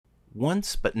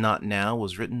Once But Not Now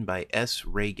was written by S.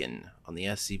 Reagan on the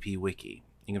SCP Wiki.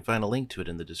 You can find a link to it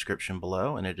in the description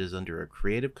below, and it is under a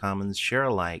Creative Commons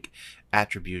Share-alike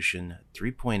Attribution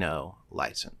 3.0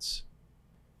 license.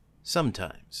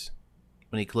 Sometimes,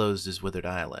 when he closed his withered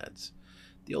eyelids,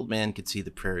 the old man could see the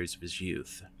prairies of his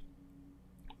youth.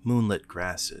 Moonlit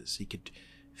grasses, he could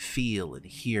feel and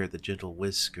hear the gentle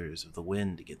whiskers of the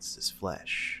wind against his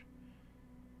flesh.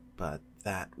 But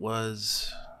that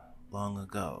was long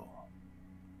ago.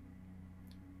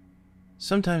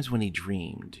 Sometimes when he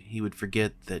dreamed, he would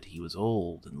forget that he was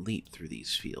old and leap through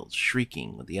these fields,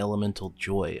 shrieking with the elemental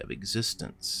joy of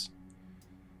existence.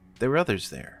 There were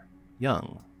others there,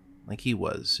 young, like he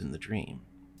was in the dream.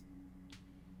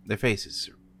 Their faces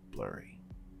are blurry,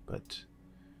 but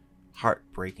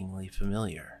heartbreakingly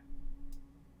familiar.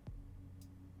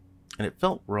 And it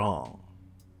felt wrong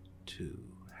to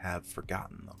have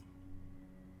forgotten them.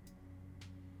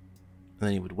 And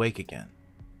then he would wake again,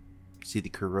 see the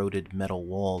corroded metal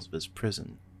walls of his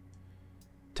prison.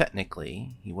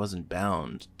 Technically, he wasn't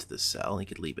bound to the cell, he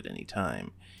could leave at any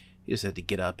time. He just had to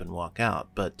get up and walk out,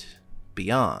 but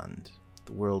beyond,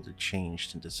 the world had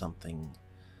changed into something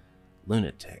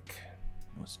lunatic.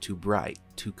 It was too bright,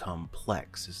 too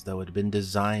complex, as though it had been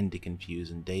designed to confuse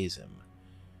and daze him.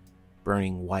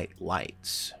 Burning white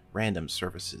lights, random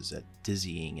surfaces at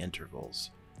dizzying intervals,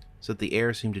 so that the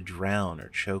air seemed to drown or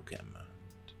choke him.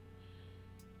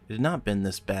 It had not been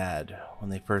this bad when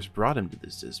they first brought him to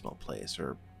this dismal place,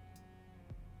 or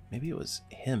maybe it was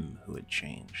him who had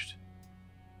changed.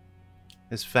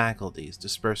 His faculties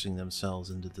dispersing themselves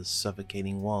into the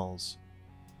suffocating walls.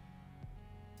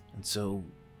 And so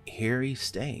here he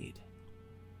stayed.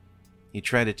 He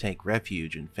tried to take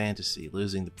refuge in fantasy,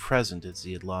 losing the present as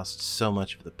he had lost so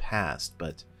much of the past,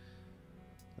 but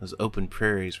those open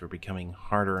prairies were becoming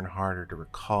harder and harder to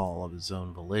recall of his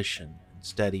own volition.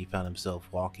 Instead, he found himself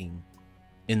walking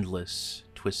endless,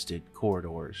 twisted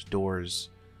corridors,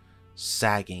 doors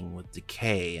sagging with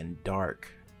decay and dark,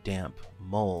 damp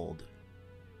mold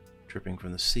dripping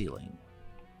from the ceiling.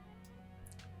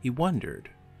 He wondered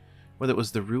whether it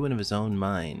was the ruin of his own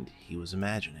mind he was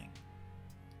imagining.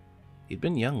 He'd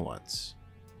been young once.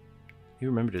 He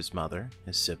remembered his mother,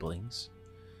 his siblings,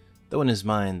 though in his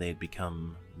mind they had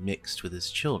become mixed with his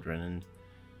children, and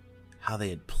how they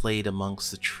had played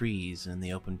amongst the trees and in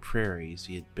the open prairies.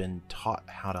 He had been taught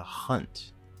how to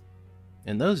hunt.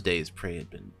 In those days, prey had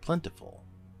been plentiful.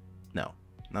 No,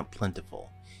 not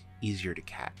plentiful. Easier to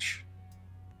catch.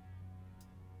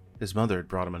 His mother had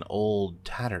brought him an old,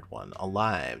 tattered one,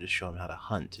 alive, to show him how to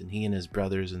hunt, and he and his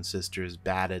brothers and sisters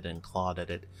batted and clawed at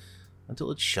it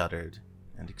until it shuddered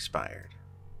and expired.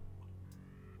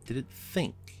 Did it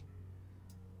think?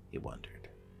 He wondered.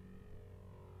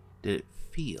 Did it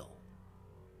feel?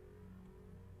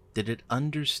 Did it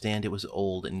understand it was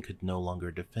old and could no longer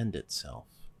defend itself?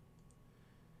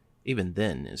 Even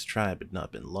then, his tribe had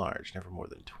not been large, never more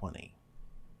than 20.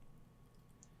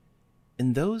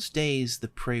 In those days, the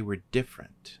prey were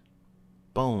different.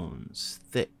 Bones,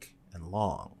 thick and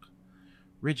long,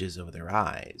 ridges over their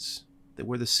eyes. They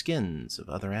wore the skins of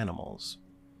other animals.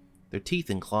 Their teeth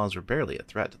and claws were barely a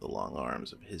threat to the long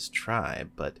arms of his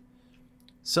tribe, but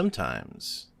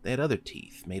sometimes they had other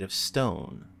teeth made of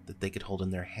stone that they could hold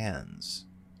in their hands.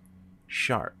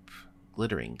 Sharp,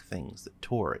 glittering things that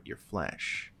tore at your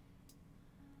flesh.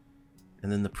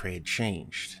 And then the prey had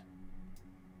changed.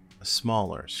 A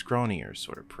smaller, scrawnier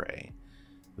sort of prey,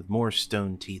 with more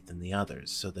stone teeth than the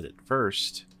others, so that at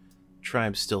first,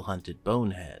 tribes still hunted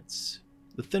boneheads.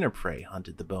 The thinner prey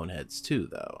hunted the boneheads too,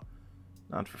 though,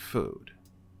 not for food.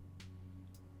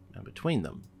 And between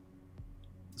them,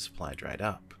 the supply dried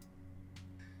up.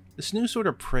 This new sort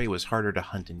of prey was harder to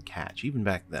hunt and catch, even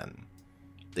back then.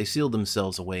 They sealed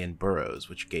themselves away in burrows,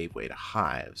 which gave way to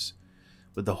hives,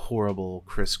 with the horrible,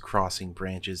 crisscrossing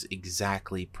branches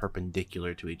exactly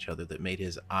perpendicular to each other that made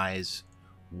his eyes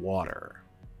water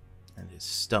and his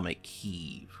stomach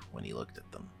heave when he looked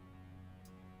at them.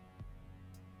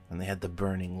 And they had the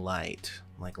burning light,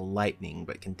 like lightning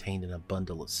but contained in a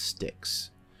bundle of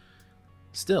sticks.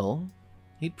 Still,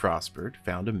 he'd prospered,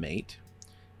 found a mate.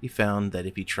 He found that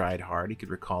if he tried hard, he could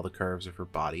recall the curves of her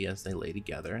body as they lay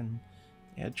together, and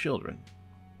they had children,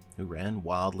 who ran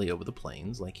wildly over the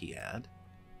plains like he had.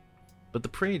 But the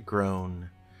prey had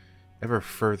grown ever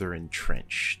further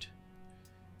entrenched,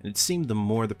 and it seemed the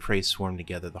more the prey swarmed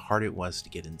together, the harder it was to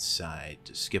get inside,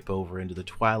 to skip over into the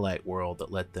twilight world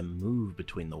that let them move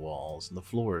between the walls and the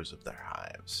floors of their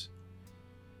hives.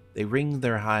 They ringed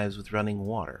their hives with running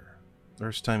water. The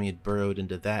first time he had burrowed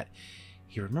into that,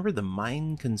 he remembered the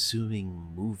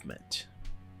mind-consuming movement.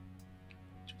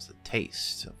 was a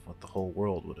taste of what the whole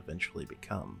world would eventually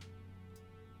become.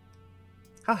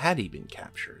 How had he been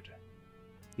captured?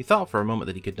 He thought for a moment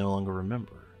that he could no longer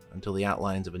remember, until the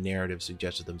outlines of a narrative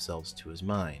suggested themselves to his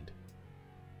mind.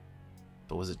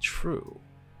 But was it true?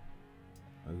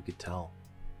 Who could tell?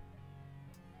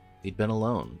 He'd been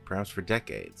alone, perhaps for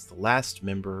decades, the last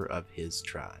member of his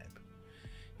tribe.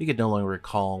 He could no longer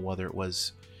recall whether it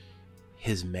was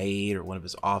his mate or one of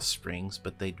his offsprings,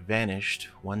 but they'd vanished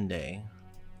one day,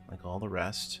 like all the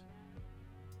rest.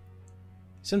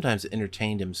 He sometimes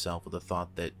entertained himself with the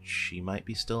thought that she might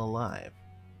be still alive.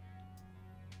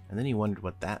 And then he wondered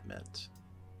what that meant.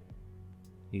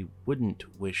 He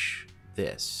wouldn't wish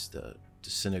this, the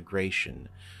disintegration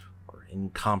or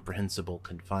incomprehensible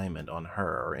confinement, on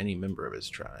her or any member of his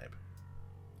tribe.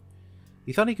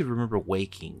 He thought he could remember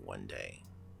waking one day,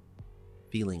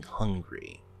 feeling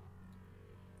hungry,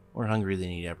 more hungry than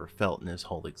he'd ever felt in his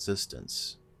whole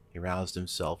existence. He roused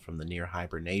himself from the near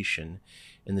hibernation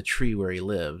in the tree where he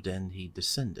lived, and he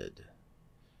descended.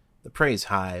 The prey's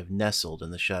hive nestled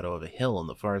in the shadow of a hill on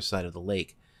the far side of the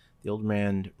lake. The old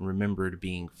man remembered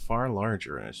being far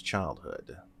larger in his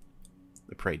childhood.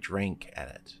 The prey drank at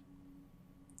it.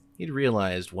 He'd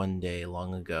realized one day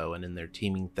long ago, and in their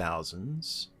teeming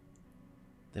thousands,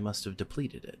 they must have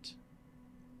depleted it.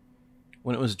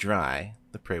 When it was dry,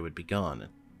 the prey would be gone.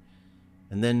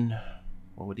 And then,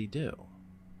 what would he do?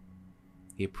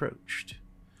 He approached,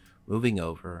 moving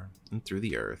over and through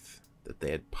the earth that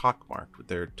they had pockmarked with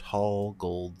their tall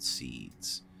gold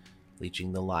seeds,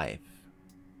 leeching the life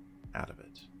out of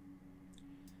it.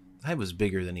 The hive was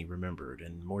bigger than he remembered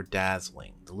and more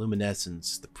dazzling, the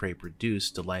luminescence the prey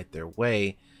produced to light their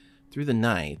way through the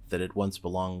night that had once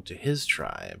belonged to his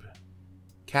tribe,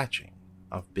 catching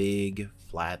off big,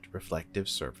 flat, reflective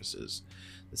surfaces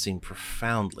that seemed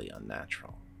profoundly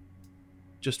unnatural.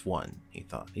 Just one, he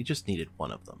thought. He just needed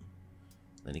one of them.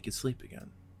 Then he could sleep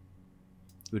again.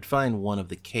 He would find one of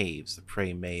the caves the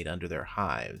prey made under their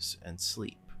hives and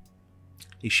sleep.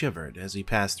 He shivered as he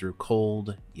passed through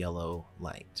cold, yellow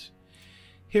light.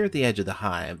 Here at the edge of the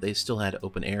hive, they still had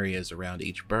open areas around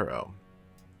each burrow,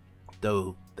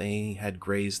 though they had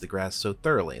grazed the grass so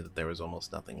thoroughly that there was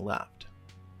almost nothing left.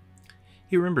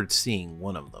 He remembered seeing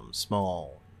one of them,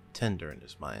 small, tender in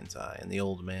his mind's eye, and the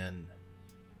old man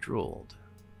drooled.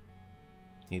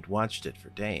 He'd watched it for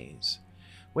days,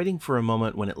 waiting for a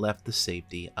moment when it left the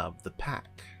safety of the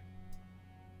pack.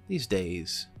 These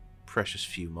days, precious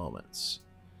few moments.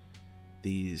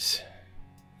 These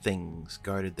things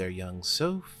guarded their young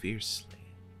so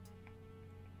fiercely.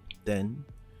 Then,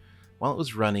 while it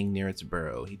was running near its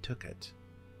burrow, he took it,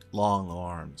 long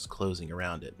arms closing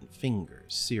around it and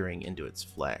fingers searing into its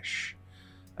flesh.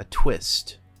 A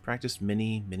twist, practiced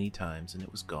many, many times, and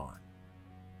it was gone.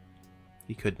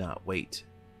 He could not wait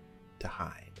to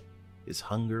hide. His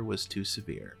hunger was too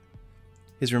severe.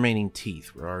 His remaining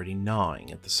teeth were already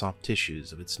gnawing at the soft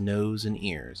tissues of its nose and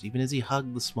ears, even as he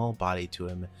hugged the small body to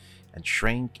him and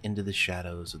shrank into the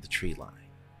shadows of the tree line.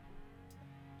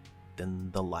 Then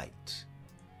the light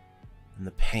and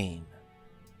the pain.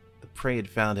 The prey had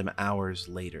found him hours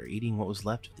later, eating what was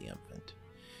left of the infant,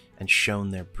 and shone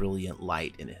their brilliant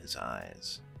light into his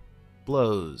eyes.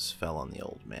 Blows fell on the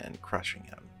old man, crushing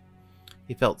him.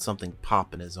 He felt something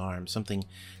pop in his arm. Something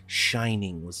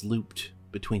shining was looped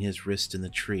between his wrist and the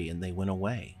tree, and they went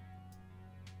away.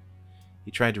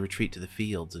 He tried to retreat to the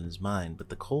fields in his mind, but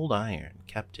the cold iron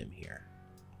kept him here.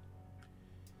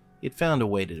 He had found a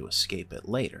way to escape it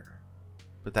later,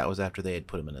 but that was after they had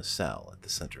put him in a cell at the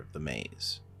center of the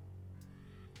maze.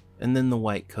 And then the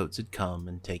white coats had come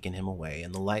and taken him away,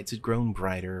 and the lights had grown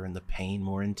brighter and the pain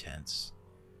more intense.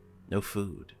 No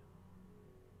food.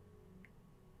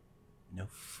 No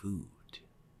food.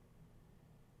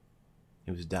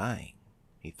 He was dying,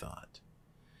 he thought,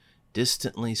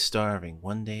 distantly starving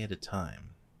one day at a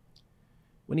time.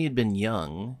 When he had been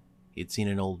young, he had seen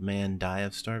an old man die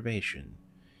of starvation.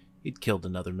 He'd killed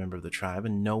another member of the tribe,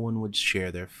 and no one would share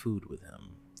their food with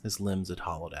him. His limbs had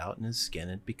hollowed out, and his skin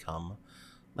had become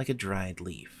like a dried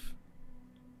leaf.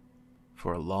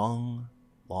 For a long,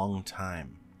 long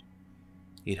time,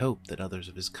 he'd hoped that others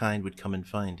of his kind would come and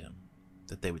find him,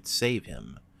 that they would save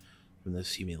him from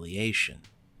this humiliation.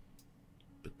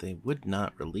 But they would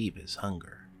not relieve his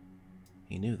hunger.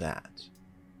 He knew that.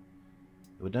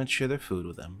 They would not share their food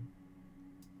with him.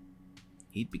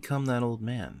 He'd become that old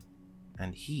man,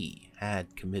 and he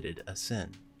had committed a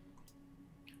sin.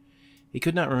 He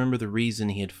could not remember the reason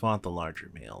he had fought the larger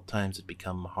male. Times had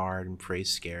become hard and prey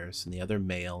scarce, and the other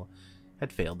male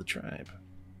had failed the tribe.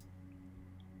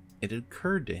 It had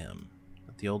occurred to him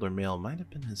that the older male might have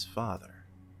been his father.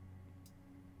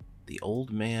 The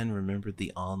old man remembered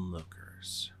the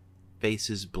onlookers,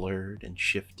 faces blurred and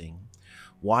shifting,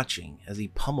 watching as he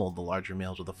pummeled the larger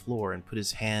male to the floor and put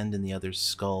his hand in the other's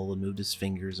skull and moved his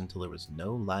fingers until there was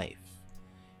no life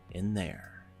in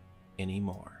there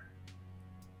anymore.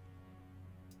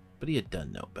 But he had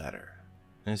done no better,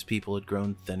 and his people had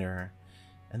grown thinner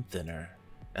and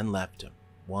left him,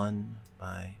 one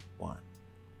by one,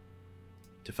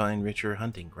 to find richer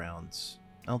hunting grounds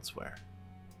elsewhere.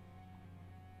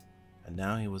 And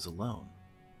now he was alone.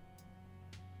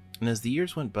 And as the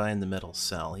years went by in the metal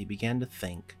cell, he began to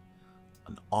think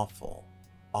an awful,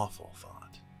 awful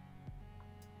thought.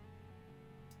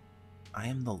 I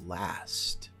am the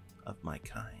last of my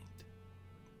kind.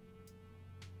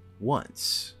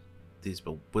 Once, these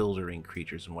bewildering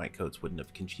creatures in white coats wouldn't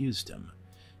have confused him.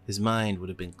 His mind would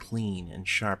have been clean and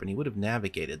sharp, and he would have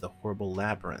navigated the horrible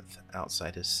labyrinth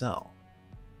outside his cell.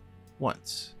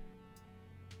 Once.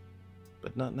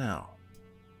 But not now.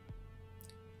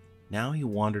 Now he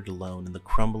wandered alone in the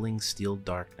crumbling steel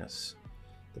darkness,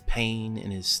 the pain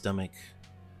in his stomach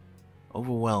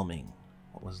overwhelming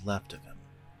what was left of him.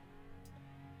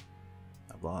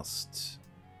 I've lost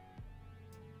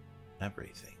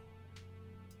everything,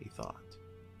 he thought.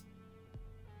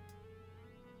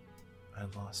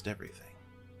 I've lost everything.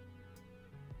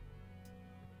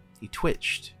 He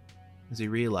twitched as he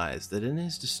realized that in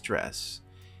his distress,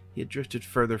 he had drifted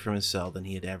further from his cell than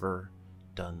he had ever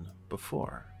done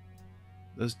before.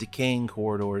 Those decaying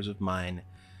corridors of mine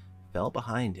fell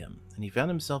behind him, and he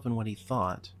found himself in what he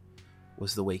thought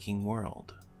was the waking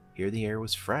world. Here the air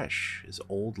was fresh, his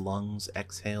old lungs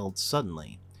exhaled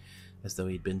suddenly, as though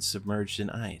he had been submerged in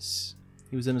ice.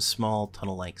 He was in a small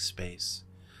tunnel-like space,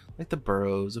 like the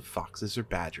burrows of foxes or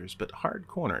badgers, but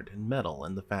hard-cornered and metal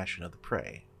in the fashion of the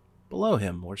prey. Below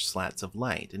him were slats of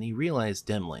light, and he realized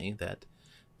dimly that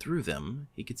through them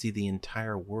he could see the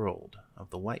entire world of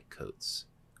the whitecoats,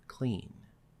 clean,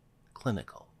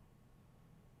 clinical.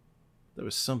 There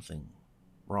was something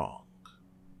wrong.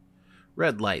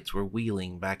 Red lights were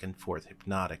wheeling back and forth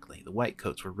hypnotically. The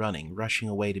whitecoats were running, rushing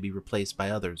away to be replaced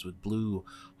by others with blue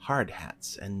hard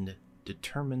hats and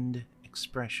determined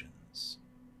expressions.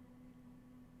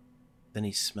 Then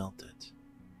he smelt it.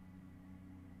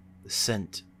 The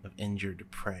scent of injured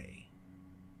prey.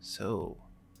 So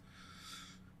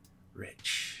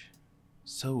rich,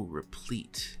 so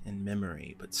replete in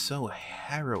memory, but so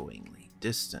harrowingly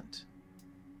distant.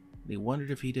 He wondered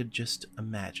if he'd just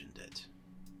imagined it,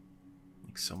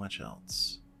 like so much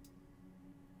else.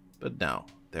 But no,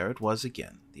 there it was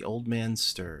again. The old man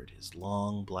stirred his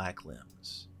long black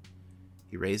limbs.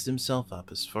 He raised himself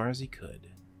up as far as he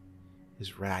could,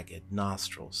 his ragged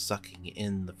nostrils sucking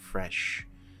in the fresh,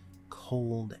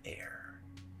 cold air.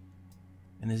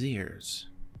 And his ears,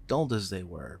 dulled as they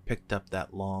were, picked up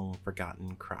that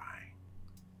long-forgotten cry,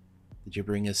 the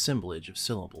gibbering assemblage of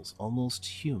syllables almost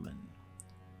human,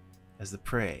 as the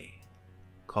prey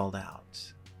called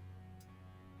out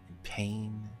in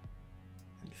pain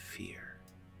and fear.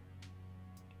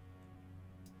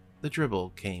 The dribble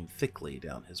came thickly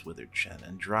down his withered chin,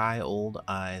 and dry old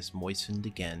eyes moistened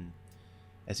again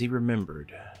as he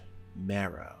remembered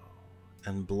marrow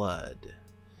and blood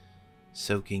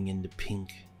soaking into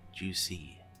pink,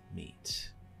 juicy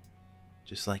meat,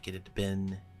 just like it had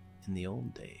been in the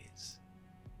old days.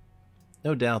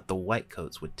 No doubt the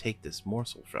whitecoats would take this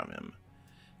morsel from him,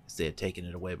 as they had taken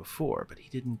it away before, but he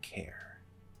didn't care.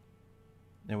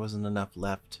 There wasn't enough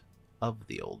left of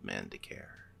the old man to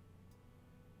care.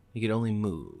 He could only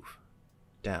move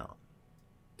down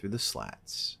through the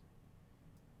slats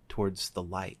towards the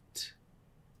light.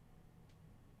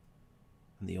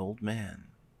 And the old man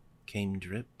came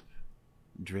drip,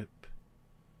 drip,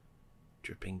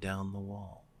 dripping down the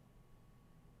wall.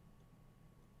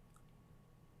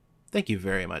 Thank you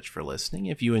very much for listening.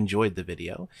 If you enjoyed the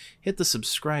video, hit the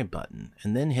subscribe button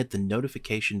and then hit the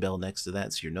notification bell next to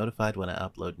that so you're notified when I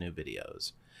upload new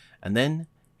videos. And then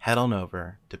head on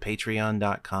over to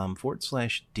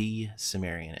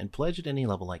patreon.com/DCimmerian and pledge at any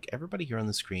level like everybody here on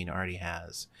the screen already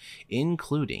has,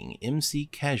 including MC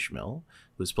Keshmil,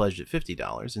 who's pledged at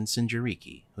 $50, and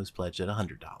Sinjariki, who's pledged at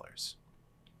 $100.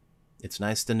 It's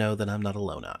nice to know that I'm not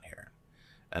alone out here,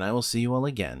 and I will see you all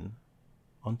again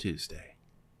on Tuesday.